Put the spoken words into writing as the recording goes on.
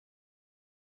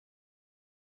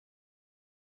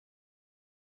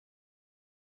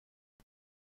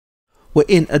We're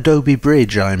in Adobe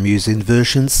Bridge. I'm using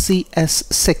version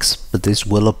CS6, but this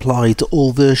will apply to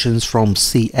all versions from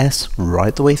CS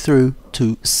right the way through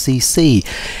to CC.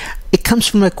 It comes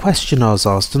from a question I was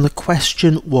asked, and the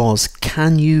question was,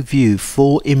 can you view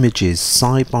 4 images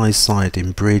side by side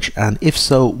in Bridge, and if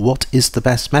so, what is the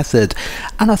best method?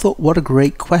 And I thought, what a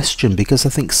great question, because I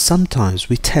think sometimes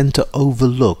we tend to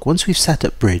overlook, once we've set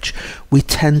up Bridge, we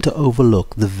tend to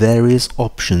overlook the various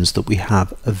options that we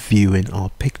have of viewing our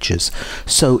pictures.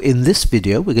 So in this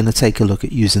video, we're going to take a look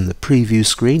at using the preview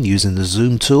screen, using the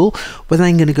zoom tool. We're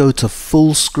then going to go to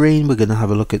full screen. We're going to have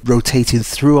a look at rotating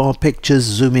through our pictures,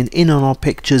 zooming in on our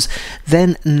pictures,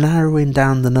 then narrowing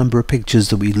down the number of pictures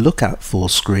that we look at full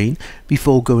screen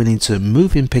before going into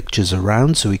moving pictures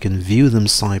around so we can view them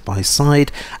side by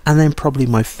side, and then probably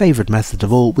my favorite method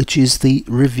of all, which is the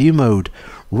review mode.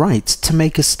 Right, to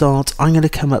make a start, I'm going to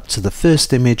come up to the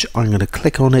first image, I'm going to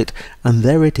click on it, and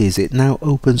there it is. It now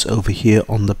opens over here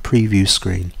on the preview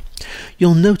screen.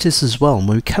 You'll notice as well, when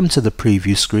we come to the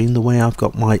preview screen, the way I've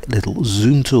got my little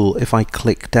zoom tool, if I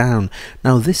click down,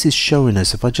 now this is showing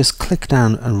us, if I just click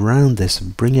down around this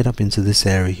and bring it up into this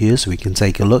area here so we can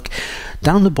take a look,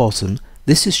 down the bottom,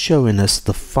 this is showing us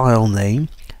the file name.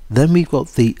 Then we've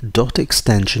got the dot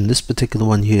extension. This particular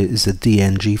one here is a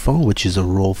DNG file, which is a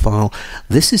raw file.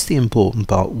 This is the important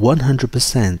part,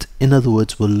 100%. In other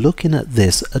words, we're looking at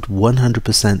this at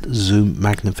 100% zoom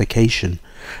magnification.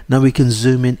 Now we can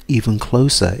zoom in even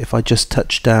closer. If I just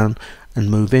touch down and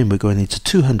move in, we're going into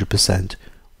 200%.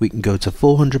 We can go to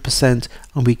 400%,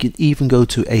 and we can even go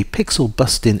to a pixel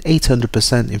busting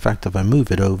 800%. In fact, if I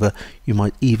move it over, you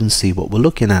might even see what we're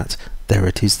looking at. There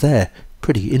it is there.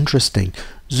 Pretty interesting.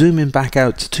 Zooming back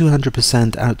out to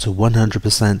 200%, out to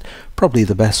 100%, probably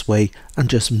the best way, and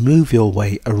just move your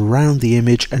way around the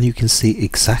image and you can see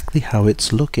exactly how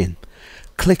it's looking.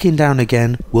 Clicking down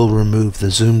again will remove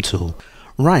the zoom tool.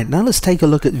 Right, now let's take a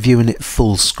look at viewing it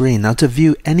full screen. Now to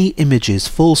view any images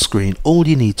full screen, all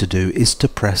you need to do is to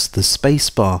press the space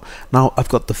bar. Now I've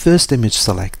got the first image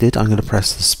selected, I'm going to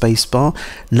press the space bar.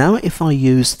 Now if I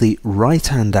use the right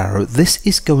hand arrow, this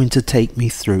is going to take me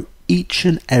through each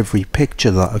and every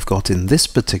picture that I've got in this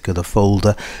particular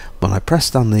folder. When I press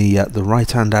down the right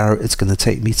hand arrow, it's going to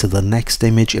take me to the next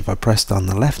image. If I press down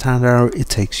the left hand arrow, it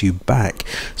takes you back,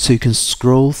 so you can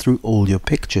scroll through all your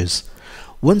pictures.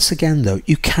 Once again though,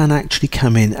 you can actually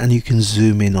come in and you can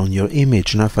zoom in on your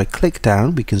image. Now if I click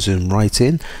down, we can zoom right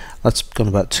in. That's gone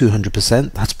about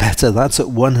 200%. That's better. That's at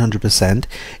 100%.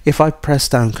 If I press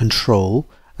down Control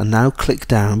and now click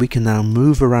down, we can now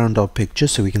move around our picture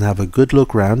so we can have a good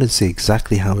look around and see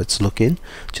exactly how it's looking.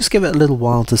 Just give it a little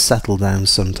while to settle down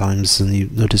sometimes, and you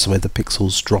notice the way the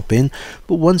pixels drop in.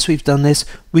 But once we've done this,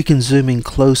 we can zoom in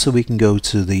closer. We can go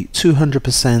to the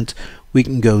 200%, we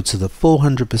can go to the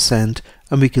 400%,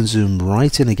 and we can zoom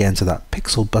right in again to that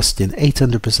pixel busting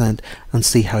 800% and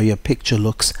see how your picture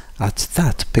looks at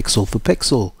that pixel for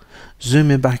pixel.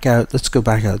 Zooming back out, let's go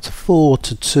back out to 4,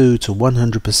 to 2, to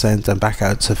 100%, and back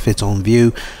out to fit on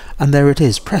view. And there it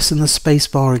is. Pressing the space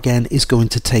bar again is going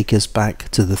to take us back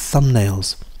to the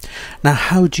thumbnails. Now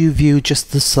how do you view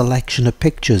just the selection of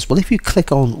pictures? Well, if you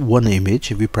click on one image,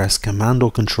 if you press Command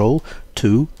or Control,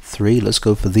 2, 3, let's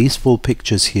go for these 4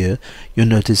 pictures here. You'll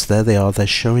notice there they are, they're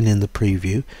showing in the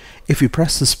preview. If you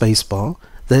press the space bar,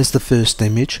 there's the first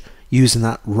image. Using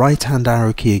that right hand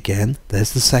arrow key again,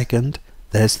 there's the second,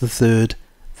 there's the third,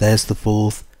 there's the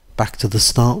fourth, back to the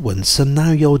start one. So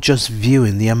now you're just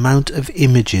viewing the amount of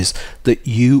images that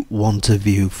you want to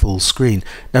view full screen.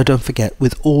 Now don't forget,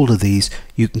 with all of these,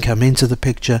 you can come into the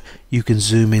picture, you can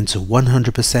zoom into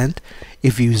 100%.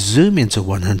 If you zoom into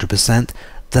 100%,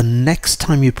 the next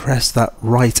time you press that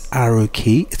right arrow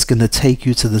key, it's going to take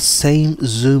you to the same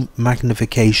zoom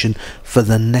magnification for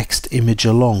the next image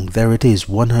along. There it is,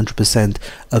 100%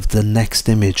 of the next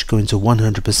image, going to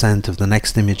 100% of the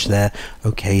next image there.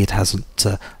 Okay, it hasn't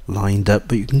lined up,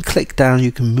 but you can click down,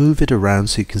 you can move it around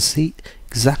so you can see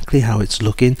exactly how it's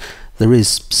looking. There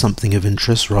is something of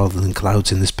interest rather than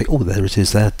clouds in this pic. Oh, there it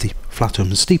is there, the flat home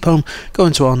and steep home. Go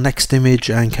into our next image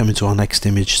and come into our next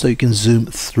image so you can zoom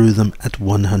through them at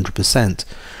 100%.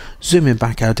 Zooming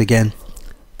back out again,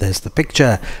 there's the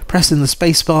picture. Pressing the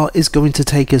spacebar is going to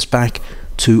take us back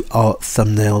to our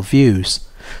thumbnail views.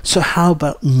 So how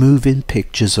about moving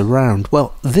pictures around?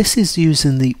 Well, this is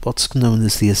using the what's known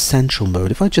as the essential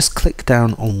mode. If I just click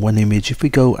down on one image, if we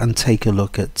go and take a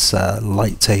look at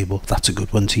light table, that's a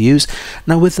good one to use.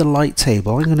 Now with the light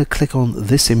table, I'm going to click on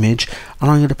this image and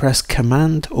I'm going to press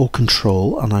Command or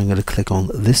Control, and I'm going to click on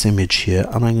this image here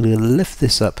and I'm going to lift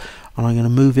this up and I'm going to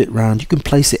move it around. You can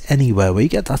place it anywhere where you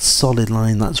get that solid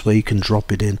line. That's where you can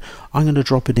drop it in. I'm going to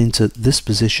drop it into this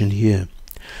position here.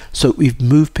 So we've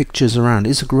moved pictures around.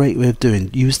 It's a great way of doing.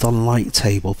 Use the light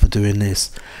table for doing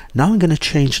this. Now I'm going to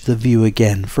change the view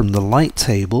again. From the light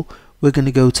table, we're going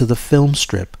to go to the film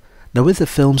strip. Now with the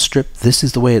film strip, this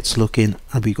is the way it's looking,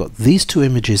 and we've got these two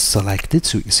images selected,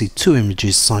 so we can see two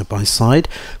images side by side.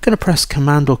 I'm going to press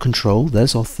Command or Control.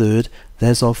 There's our third,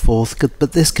 there's our fourth,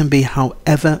 but this can be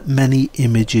however many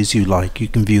images you like. You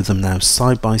can view them now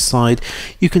side by side.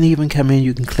 You can even come in,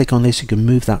 you can click on this, you can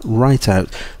move that right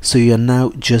out, so you're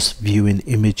now just viewing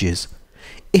images.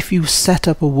 If you set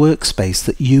up a workspace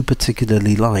that you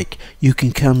particularly like, you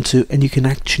can come to and you can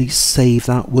actually save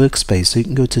that workspace. So you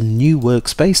can go to New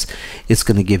Workspace. It's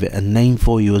going to give it a name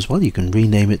for you as well. You can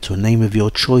rename it to a name of your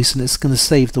choice, and it's going to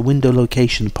save the window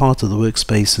location part of the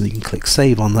workspace, and you can click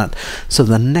Save on that. So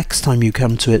the next time you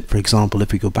come to it, for example,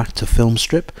 if we go back to Film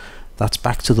Strip, that's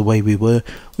back to the way we were.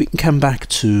 We can come back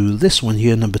to this one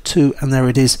here, number 2, and there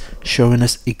it is, showing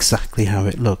us exactly how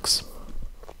it looks.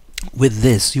 With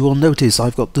this, you will notice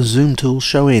I've got the zoom tool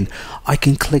showing. I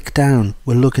can click down.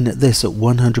 We're looking at this at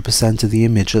 100% of the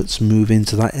image. Let's move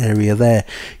into that area there.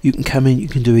 You can come in, you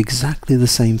can do exactly the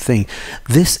same thing.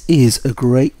 This is a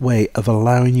great way of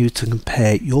allowing you to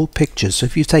compare your pictures. So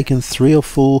if you've taken 3 or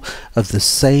 4 of the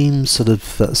same sort of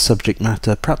subject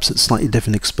matter, perhaps at slightly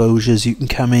different exposures, you can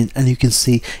come in and you can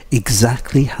see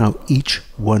exactly how each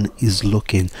one is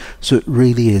looking. So it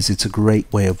really is, it's a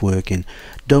great way of working.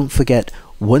 Don't forget,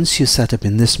 once you're set up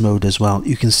in this mode as well,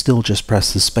 you can still just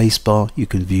press the space bar. You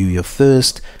can view your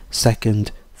first,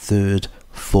 second, third,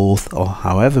 fourth, or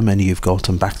however many you've got,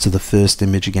 and back to the first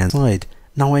image again.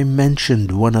 Now I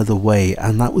mentioned one other way,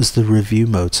 and that was the review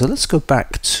mode. So let's go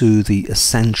back to the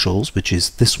essentials, which is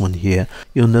this one here.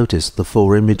 You'll notice the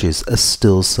 4 images are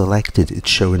still selected. It's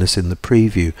showing us in the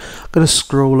preview. I'm going to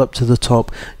scroll up to the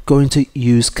top, going to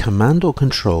use Command or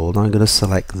Control, and I'm going to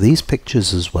select these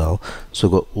pictures as well. So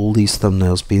I've got all these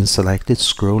thumbnails being selected,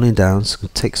 scrolling down, so I'm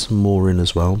going to take some more in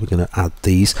as well. We're going to add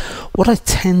these. What I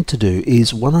tend to do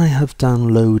is when I have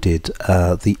downloaded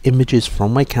the images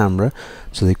from my camera,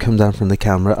 so they come down from the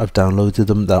camera, I've downloaded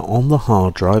them, they're on the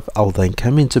hard drive, I'll then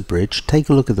come into Bridge, take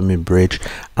a look at them in Bridge,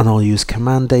 and I'll use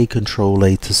Command A, Control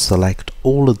A to select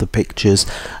all of the pictures.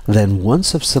 Then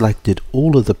once I've selected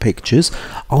all of the pictures,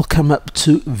 I'll come up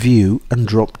to View and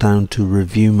drop down to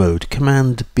Review mode.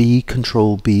 Command B,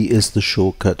 Control B is the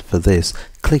shortcut for this.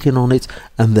 Clicking on it,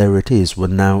 and there it is. We're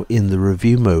now in the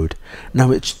review mode.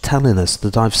 Now it's telling us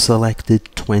that I've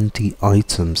selected 20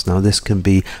 items. Now this can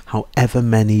be however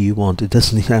many you want. It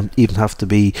doesn't even have to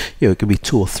be, it can be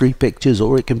 2 or 3 pictures,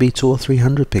 or it can be 200 or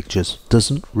 300 pictures.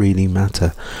 Doesn't really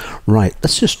matter. Right,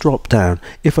 let's just drop down.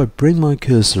 If I bring my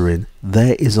cursor in,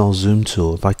 there is our zoom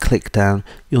tool. If I click down,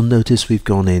 you'll notice we've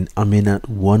gone in. I'm in at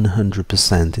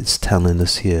 100%. It's telling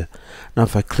us here. Now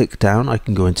if I click down, I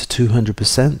can go into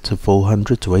 200% to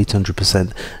 400 to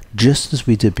 800%, just as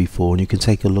we did before, and you can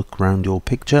take a look around your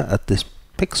picture at this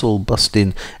pixel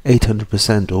busting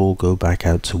 800%, or go back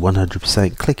out to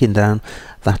 100%. Clicking down,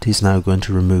 that is now going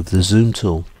to remove the zoom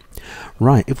tool.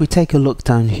 Right, if we take a look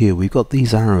down here, we've got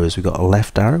these arrows. We've got a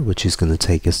left arrow, which is going to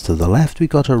take us to the left. We've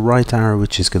got a right arrow,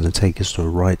 which is going to take us to the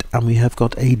right, and we have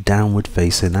got a downward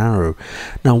facing arrow.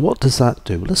 Now what does that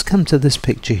do? Let's come to this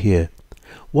picture here.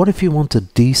 What if you want to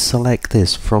deselect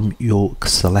this from your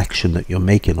selection that you're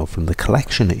making, or from the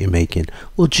collection that you're making?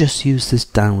 Well, just use this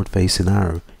downward facing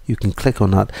arrow. You can click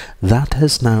on that. That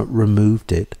has now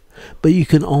removed it. But you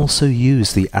can also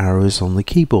use the arrows on the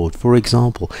keyboard. For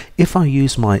example, if I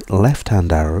use my left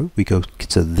hand arrow, we go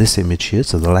to this image here,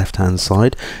 to the left hand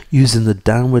side, using the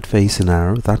downward facing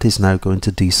arrow, that is now going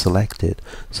to deselect it.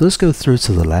 So let's go through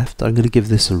to the left. I'm going to give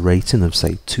this a rating of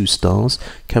say 2 stars.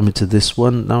 Coming to this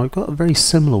one, now I've got a very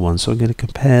similar one, so I'm going to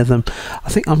compare them. I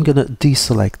think I'm going to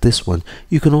deselect this one.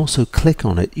 You can also click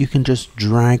on it. You can just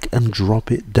drag and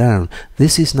drop it down.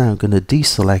 This is now going to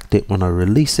deselect it. When I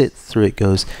release it, through it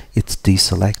goes. It's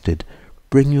deselected.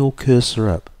 Bring your cursor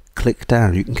up, click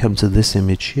down. You can come to this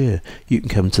image here, you can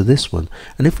come to this one,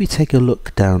 and if we take a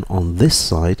look down on this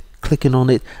side, clicking on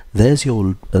it, there's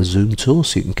your zoom tool.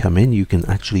 So you can come in, you can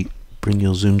actually bring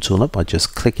your zoom tool up by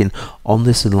just clicking on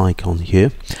this little icon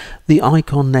here. The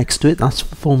icon next to it, that's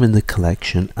for forming the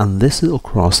collection, and this little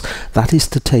cross, that is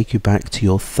to take you back to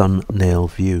your thumbnail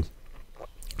view.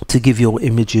 To give your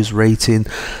images rating,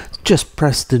 just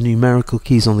press the numerical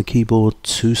keys on the keyboard.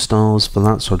 2 stars for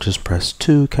that, so I'll just press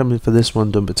 2. Coming for this one,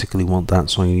 don't particularly want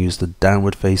that, so I'm going to use the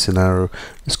downward facing arrow.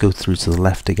 Let's go through to the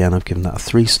left again. I've given that a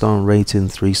 3-star rating,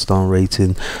 3-star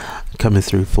rating. coming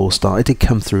through 4-star. I did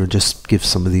come through and just give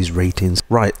some of these ratings.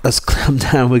 Right, let's come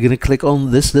down. We're going to click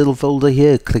on this little folder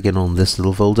here. Clicking on this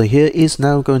little folder here is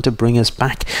now going to bring us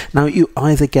back. Now you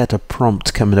either get a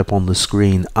prompt coming up on the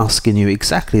screen asking you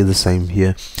exactly the same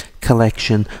here,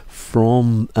 collection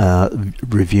from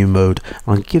review mode.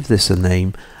 I'll give this a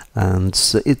name. And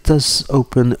so it does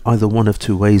open either one of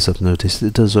two ways. I've noticed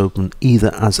it does open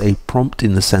either as a prompt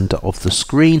in the center of the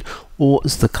screen or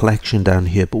as the collection down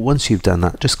here. But once you've done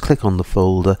that, just click on the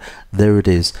folder. There it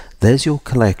is. There's your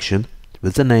collection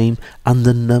with the name and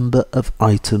the number of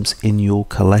items in your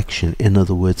collection, in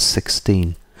other words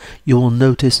 16. You'll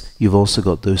notice you've also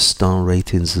got those star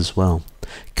ratings as well.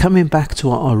 Coming back to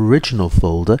our original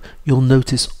folder, you'll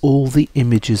notice all the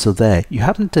images are there. You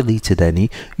haven't deleted any,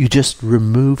 you just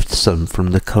removed some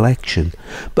from the collection.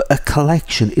 But a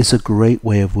collection is a great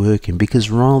way of working,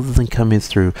 because rather than coming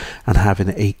through and having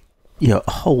a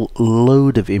whole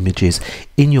load of images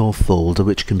in your folder,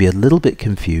 which can be a little bit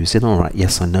confusing. Alright,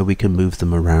 yes, I know we can move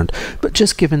them around, but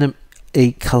just giving them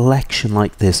a collection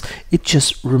like this, it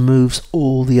just removes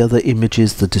all the other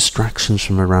images, the distractions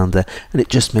from around there, and it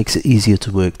just makes it easier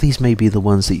to work. These may be the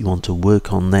ones that you want to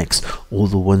work on next, or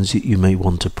the ones that you may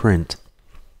want to print.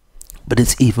 But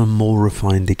it's even more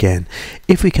refined again.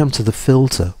 If we come to the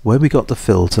filter, where we got the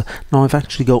filter, now I've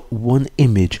actually got one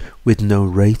image with no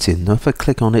rating. Now if I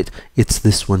click on it, it's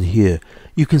this one here.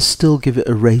 You can still give it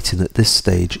a rating at this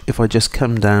stage. If I just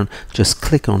come down, just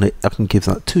click on it, I can give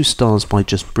that 2 stars by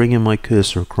just bringing my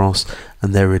cursor across,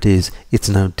 and there it is. It's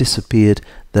now disappeared.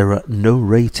 There are no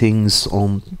ratings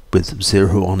on with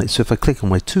 0 on it. So if I click on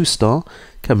my 2-star,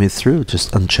 coming through,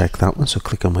 just uncheck that one. So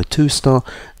click on my 2-star.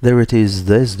 There it is.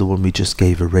 There's the one we just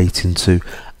gave a rating to,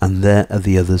 and there are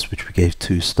the others which we gave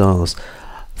 2 stars.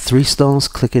 3 stars,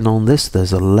 clicking on this,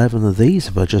 there's 11 of these.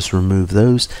 If I just remove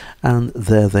those, and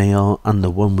there they are. And the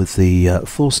one with the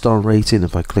 4-star rating,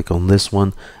 if I click on this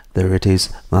one, there it is.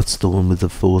 That's the one with the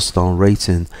 4-star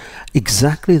rating.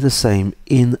 Exactly the same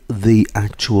in the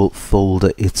actual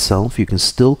folder itself. You can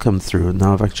still come through, and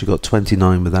now I've actually got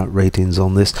 29 without ratings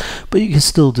on this, but you can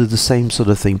still do the same sort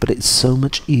of thing, but it's so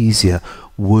much easier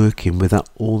working without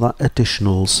all that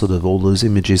additional all those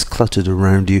images cluttered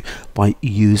around you by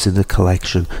using the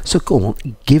collection. So go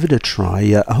on, give it a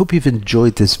try. I hope you've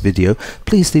enjoyed this video.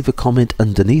 Please leave a comment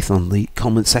underneath on the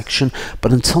comment section,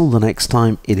 but until the next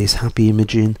time, it is happy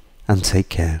imaging and take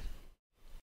care.